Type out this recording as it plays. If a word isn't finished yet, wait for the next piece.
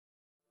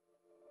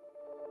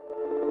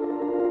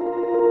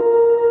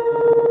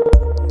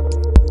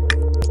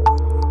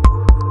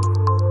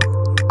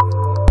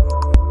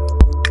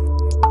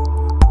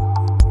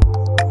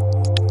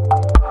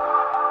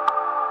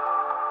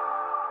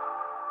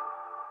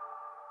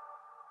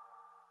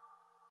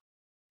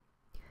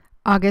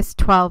August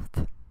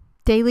 12th,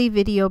 Daily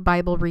Video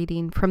Bible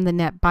Reading from the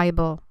Net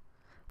Bible,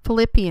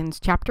 Philippians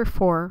chapter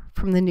 4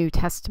 from the New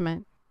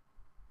Testament.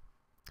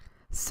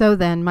 So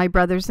then, my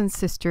brothers and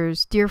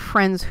sisters, dear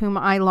friends whom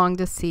I long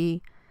to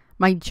see,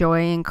 my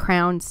joy and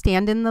crown,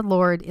 stand in the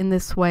Lord in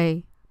this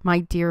way,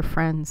 my dear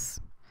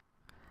friends.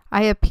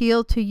 I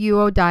appeal to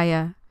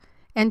Euodia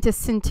and to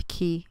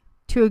Syntyche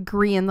to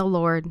agree in the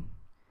Lord.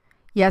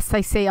 Yes,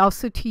 I say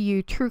also to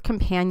you, true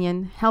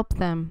companion, help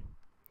them.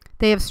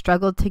 They have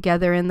struggled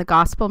together in the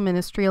gospel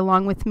ministry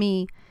along with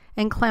me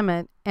and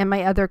Clement and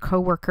my other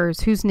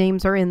coworkers whose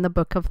names are in the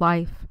book of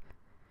life.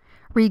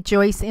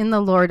 Rejoice in the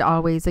Lord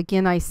always.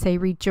 Again I say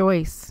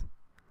rejoice.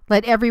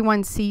 Let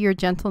everyone see your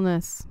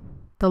gentleness.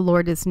 The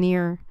Lord is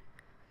near.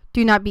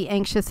 Do not be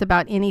anxious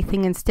about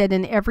anything. Instead,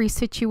 in every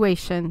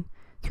situation,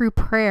 through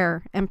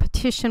prayer and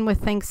petition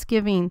with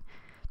thanksgiving,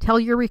 tell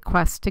your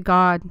requests to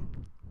God.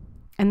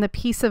 And the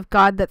peace of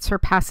God that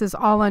surpasses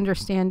all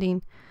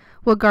understanding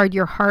will guard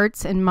your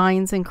hearts and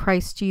minds in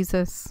Christ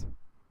Jesus.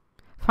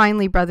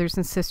 Finally, brothers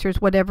and sisters,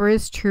 whatever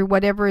is true,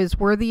 whatever is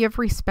worthy of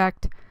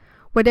respect,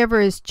 whatever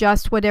is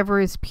just,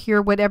 whatever is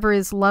pure, whatever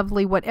is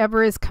lovely,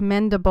 whatever is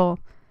commendable,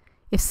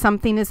 if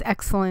something is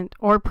excellent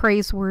or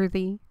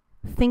praiseworthy,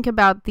 think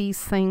about these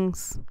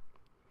things.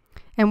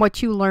 And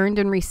what you learned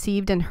and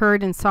received and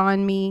heard and saw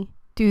in me,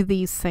 do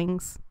these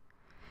things.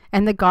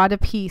 And the God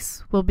of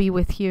peace will be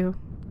with you.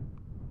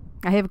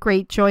 I have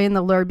great joy in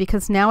the Lord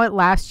because now at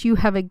last you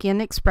have again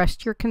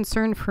expressed your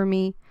concern for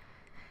me.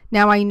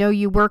 Now I know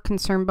you were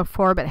concerned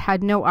before but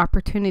had no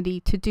opportunity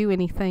to do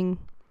anything.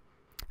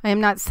 I am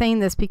not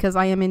saying this because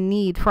I am in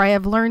need, for I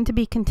have learned to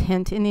be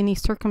content in any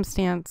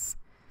circumstance.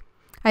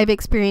 I have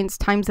experienced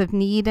times of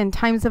need and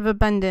times of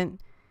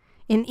abundance.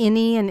 In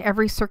any and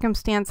every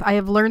circumstance I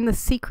have learned the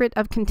secret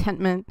of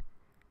contentment.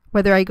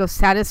 Whether I go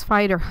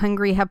satisfied or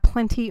hungry, have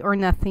plenty or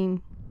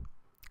nothing,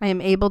 I am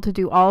able to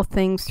do all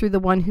things through the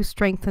one who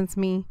strengthens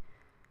me.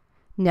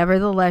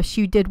 Nevertheless,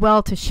 you did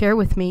well to share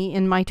with me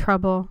in my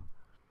trouble.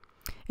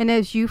 And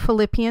as you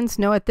Philippians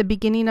know, at the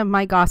beginning of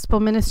my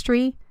gospel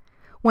ministry,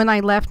 when I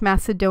left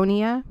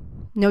Macedonia,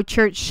 no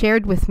church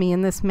shared with me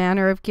in this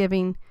manner of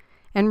giving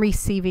and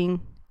receiving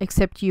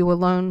except you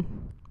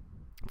alone.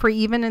 For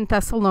even in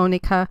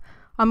Thessalonica,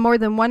 on more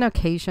than one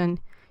occasion,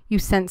 you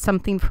sent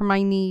something for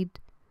my need.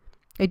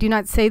 I do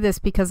not say this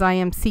because I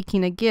am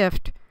seeking a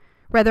gift.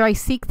 Rather, I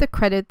seek the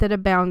credit that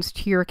abounds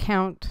to your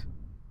account.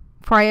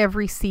 For I have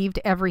received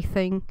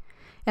everything,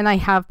 and I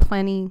have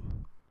plenty.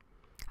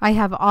 I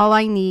have all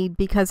I need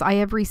because I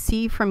have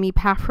received from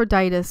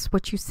Epaphroditus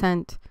what you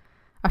sent,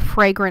 a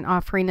fragrant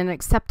offering, an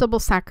acceptable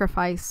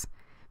sacrifice,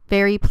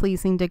 very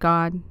pleasing to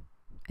God.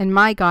 And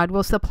my God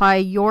will supply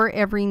your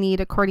every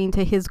need according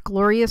to his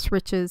glorious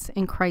riches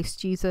in Christ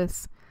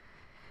Jesus.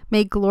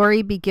 May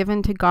glory be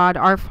given to God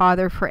our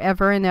Father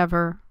forever and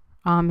ever.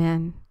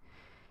 Amen.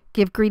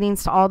 Give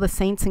greetings to all the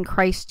saints in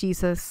Christ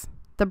Jesus.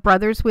 The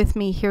brothers with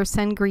me here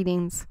send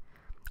greetings.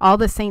 All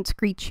the saints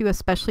greet you,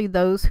 especially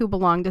those who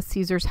belong to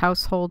Caesar's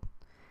household.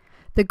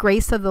 The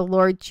grace of the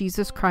Lord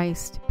Jesus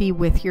Christ be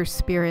with your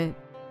spirit.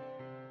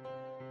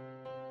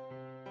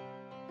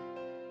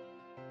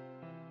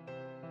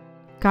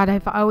 God,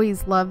 I've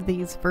always loved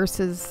these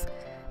verses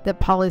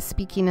that Paul is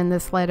speaking in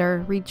this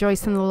letter.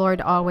 Rejoice in the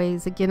Lord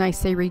always. Again, I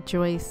say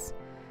rejoice.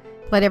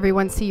 Let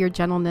everyone see your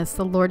gentleness.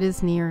 The Lord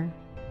is near.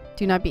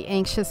 Do not be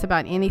anxious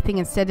about anything.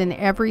 Instead, in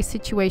every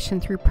situation,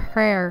 through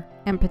prayer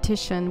and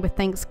petition with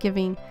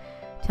thanksgiving,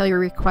 tell your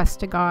requests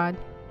to God.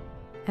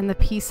 And the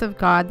peace of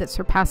God that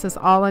surpasses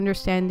all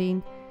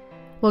understanding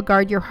will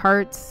guard your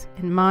hearts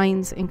and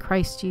minds in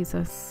Christ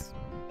Jesus.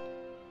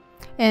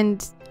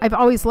 And I've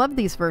always loved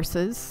these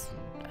verses.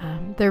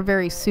 They're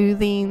very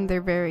soothing. They're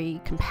very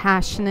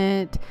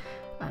compassionate.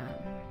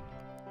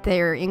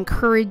 They're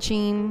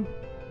encouraging.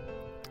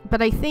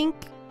 But I think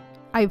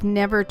I've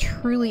never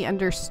truly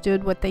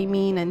understood what they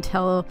mean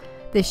until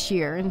this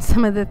year, and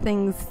some of the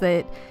things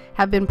that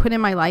have been put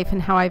in my life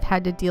and how I've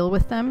had to deal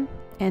with them,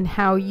 and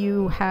how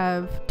you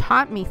have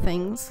taught me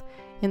things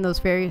in those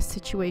various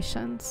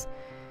situations.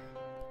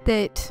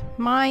 That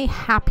my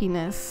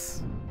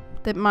happiness,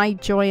 that my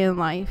joy in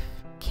life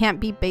can't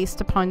be based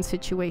upon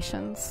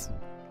situations.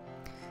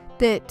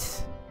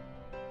 That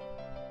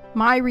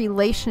my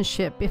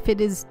relationship, if it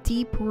is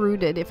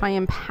deep-rooted, if I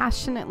am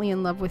passionately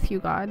in love with you,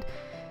 God,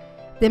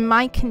 then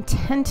my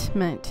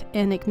contentment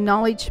and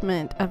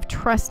acknowledgement of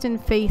trust and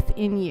faith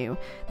in you,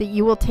 that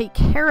you will take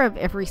care of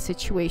every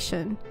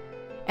situation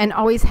and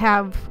always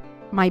have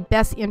my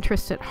best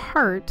interest at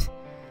heart,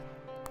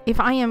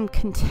 if I am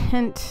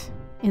content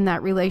in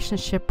that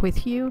relationship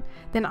with you,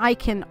 then I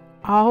can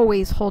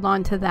always hold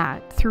on to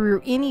that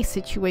through any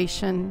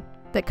situation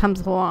that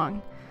comes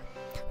along.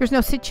 There's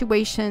no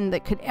situation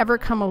that could ever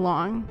come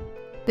along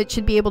that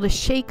should be able to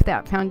shake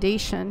that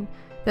foundation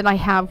that I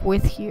have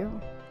with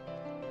you.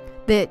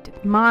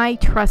 That my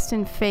trust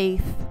and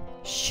faith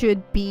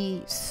should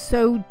be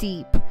so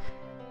deep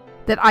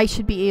that I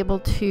should be able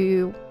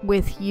to,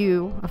 with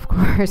you, of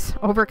course,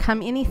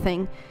 overcome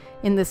anything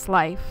in this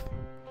life.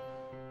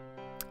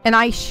 And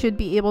I should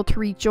be able to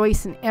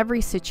rejoice in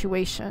every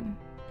situation.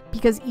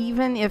 Because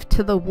even if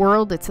to the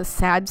world it's a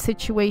sad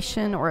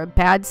situation or a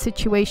bad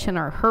situation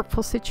or a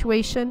hurtful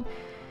situation,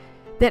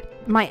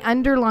 that my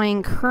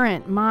underlying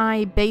current,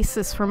 my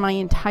basis for my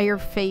entire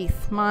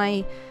faith,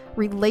 my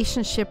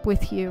relationship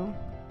with you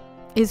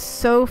is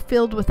so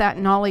filled with that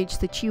knowledge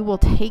that you will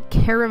take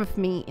care of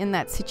me in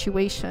that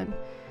situation,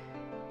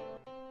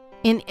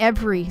 in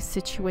every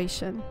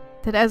situation.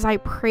 That as I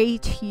pray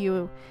to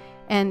you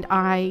and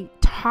I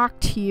talk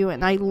to you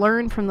and I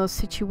learn from those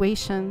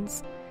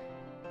situations,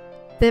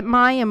 that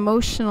my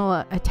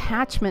emotional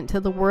attachment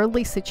to the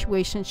worldly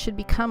situation should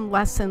become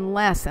less and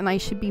less, and I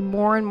should be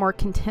more and more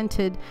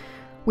contented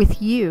with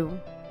you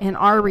and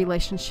our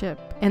relationship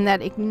and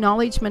that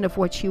acknowledgement of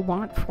what you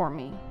want for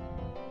me.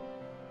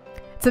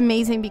 It's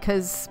amazing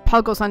because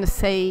Paul goes on to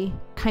say,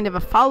 kind of a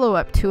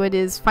follow-up to it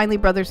is, finally,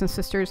 brothers and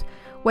sisters,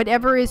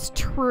 whatever is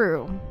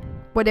true,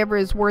 whatever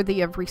is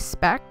worthy of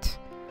respect,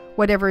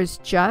 whatever is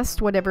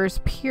just, whatever is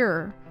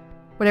pure,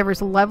 whatever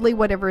is lovely,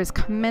 whatever is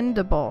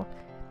commendable,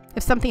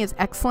 if something is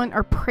excellent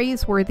or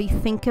praiseworthy,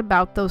 think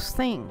about those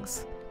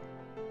things.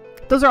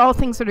 Those are all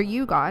things that are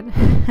you, God.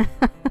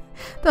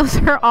 Those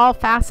are all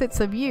facets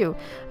of you.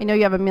 I know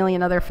you have a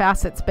million other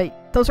facets,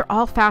 but those are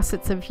all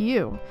facets of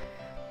you.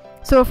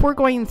 So if we're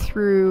going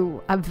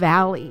through a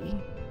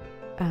valley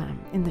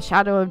in the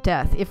shadow of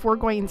death, if we're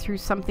going through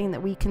something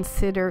that we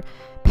consider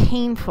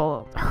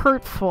painful,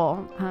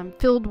 hurtful,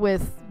 filled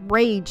with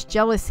rage,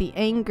 jealousy,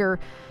 anger,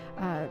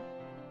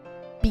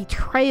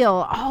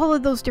 betrayal, all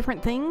of those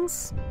different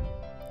things,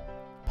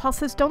 Paul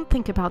says, don't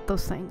think about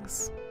those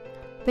things.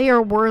 They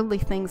are worldly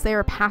things. They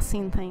are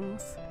passing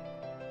things.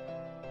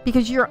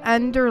 Because your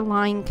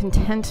underlying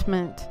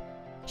contentment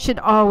should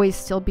always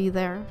still be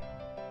there.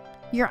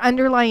 Your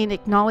underlying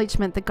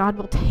acknowledgement that God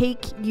will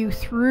take you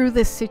through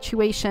this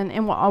situation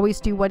and will always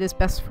do what is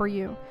best for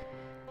you.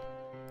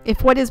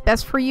 If what is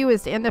best for you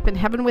is to end up in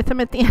heaven with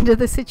him at the end of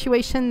the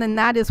situation, then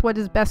that is what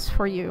is best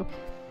for you.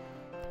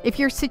 If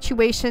your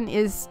situation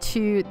is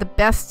the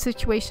best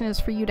situation is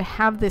for you to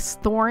have this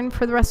thorn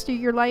for the rest of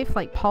your life,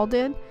 like Paul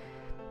did,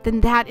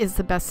 then that is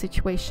the best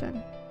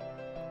situation.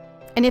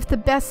 And if the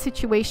best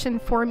situation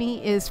for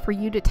me is for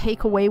you to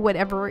take away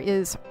whatever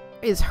is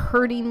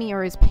hurting me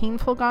or is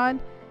painful, God,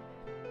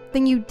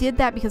 then you did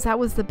that because that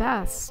was the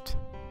best.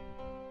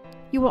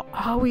 You will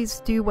always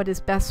do what is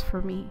best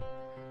for me.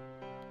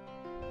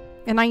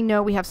 And I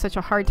know we have such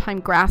a hard time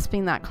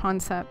grasping that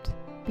concept,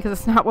 because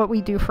it's not what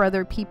we do for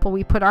other people.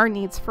 We put our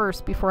needs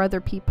first before other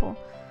people.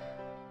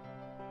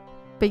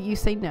 But you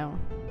say, no,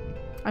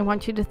 I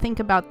want you to think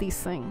about these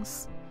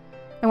things.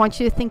 I want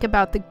you to think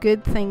about the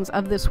good things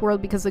of this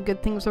world, because the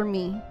good things are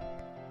me.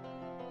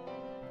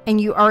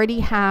 And you already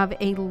have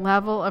a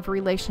level of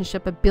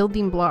relationship, a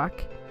building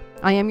block.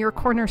 I am your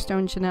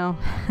cornerstone, Janelle.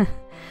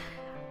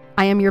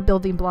 I am your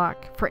building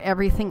block for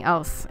everything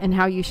else and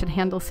how you should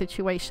handle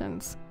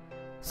situations.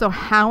 So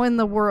how in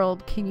the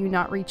world can you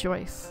not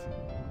rejoice?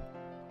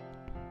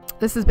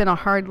 This has been a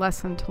hard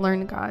lesson to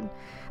learn, God.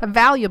 A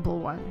valuable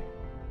one.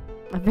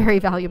 A very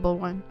valuable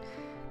one.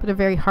 But a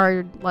very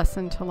hard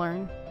lesson to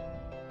learn.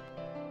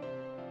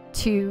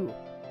 To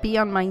be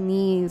on my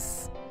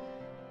knees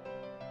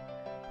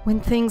when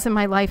things in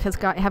my life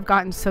have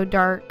gotten so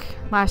dark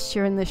last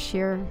year and this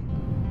year.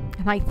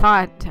 And I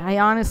thought I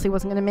honestly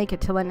wasn't going to make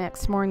it till the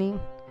next morning.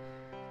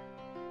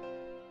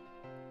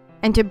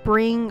 And to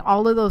bring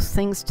all of those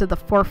things to the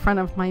forefront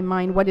of my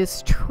mind, what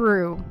is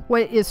true,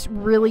 what is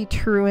really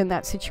true in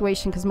that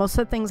situation, because most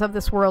of the things of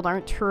this world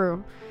aren't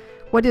true.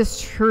 What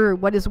is true,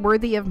 what is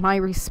worthy of my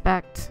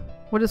respect,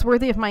 what is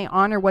worthy of my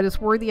honor, what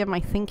is worthy of my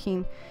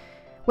thinking,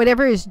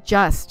 whatever is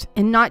just,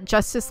 and not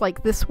justice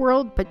like this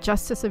world, but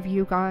justice of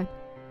you, God.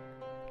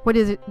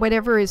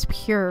 Whatever is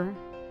pure,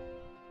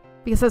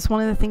 because that's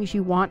one of the things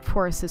you want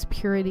for us is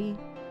purity.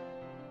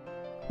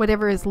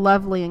 Whatever is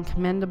lovely and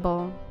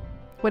commendable,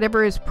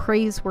 whatever is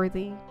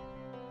praiseworthy.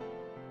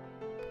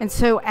 And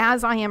so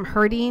as I am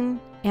hurting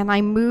and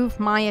I move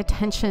my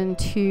attention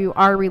to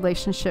our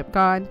relationship,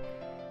 God,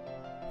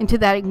 into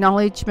that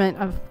acknowledgement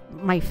of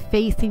my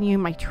faith in you,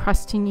 my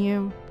trust in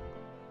you,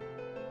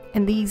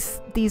 and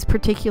these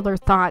particular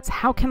thoughts,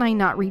 how can I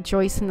not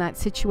rejoice in that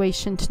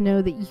situation to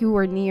know that you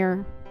are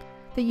near,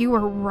 that you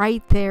are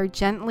right there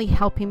gently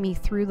helping me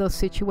through those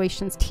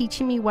situations,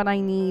 teaching me what I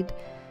need,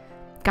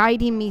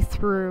 guiding me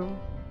through,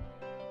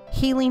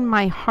 healing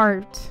my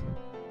heart.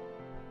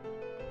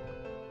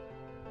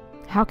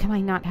 How can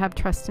I not have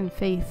trust and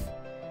faith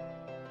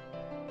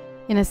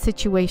in a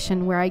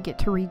situation where I get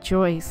to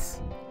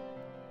rejoice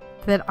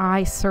that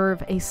I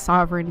serve a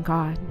sovereign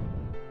God?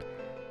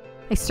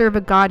 I serve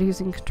a God who's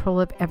in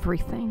control of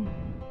everything.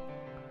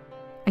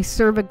 I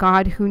serve a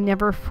God who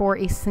never for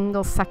a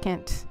single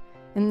second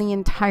in the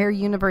entire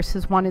universe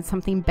has wanted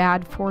something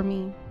bad for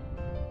me.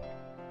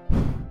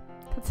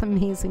 That's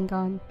amazing,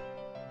 God.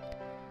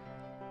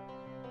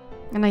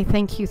 And I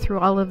thank you through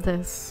all of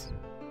this,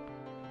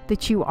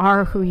 that you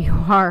are who you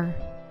are,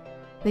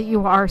 that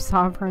you are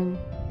sovereign,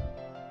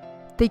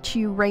 that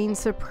you reign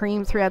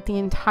supreme throughout the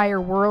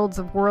entire worlds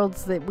of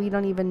worlds that we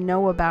don't even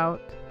know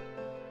about.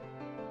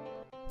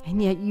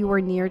 And yet you are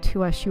near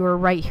to us. You are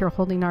right here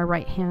holding our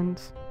right hand,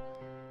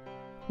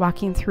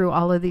 walking through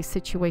all of these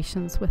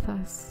situations with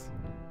us.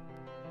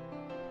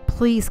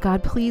 Please,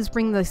 God, please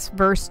bring this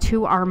verse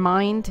to our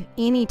mind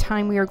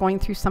anytime we are going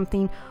through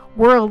something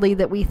worldly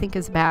that we think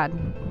is bad.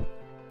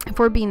 If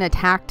we're being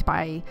attacked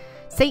by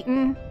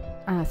Satan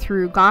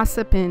through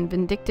gossip and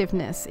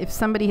vindictiveness, if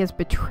somebody has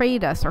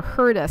betrayed us or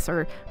hurt us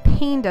or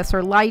pained us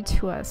or lied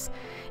to us,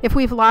 if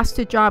we've lost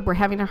a job, we're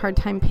having a hard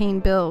time paying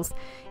bills,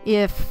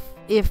 if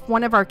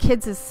one of our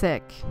kids is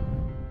sick,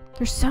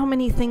 there's so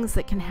many things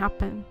that can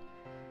happen.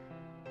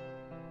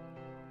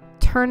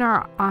 Turn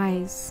our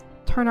eyes,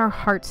 turn our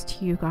hearts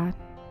to you, God,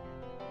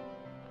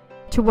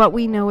 to what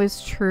we know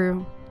is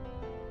true,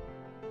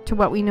 to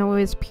what we know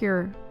is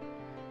pure,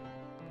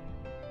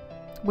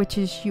 which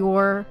is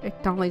your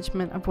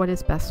acknowledgement of what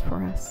is best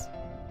for us.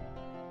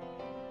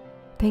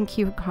 Thank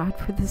you, God,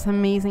 for this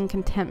amazing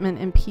contentment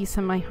and peace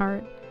in my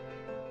heart.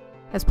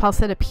 As Paul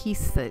said, a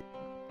peace that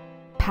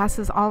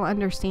passes all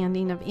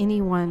understanding of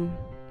anyone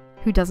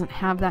who doesn't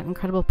have that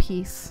incredible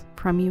peace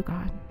from you,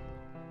 God.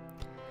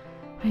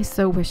 I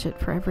so wish it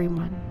for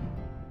everyone.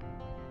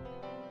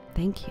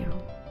 Thank you.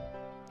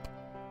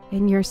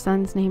 In your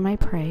Son's name I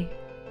pray.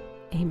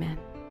 Amen.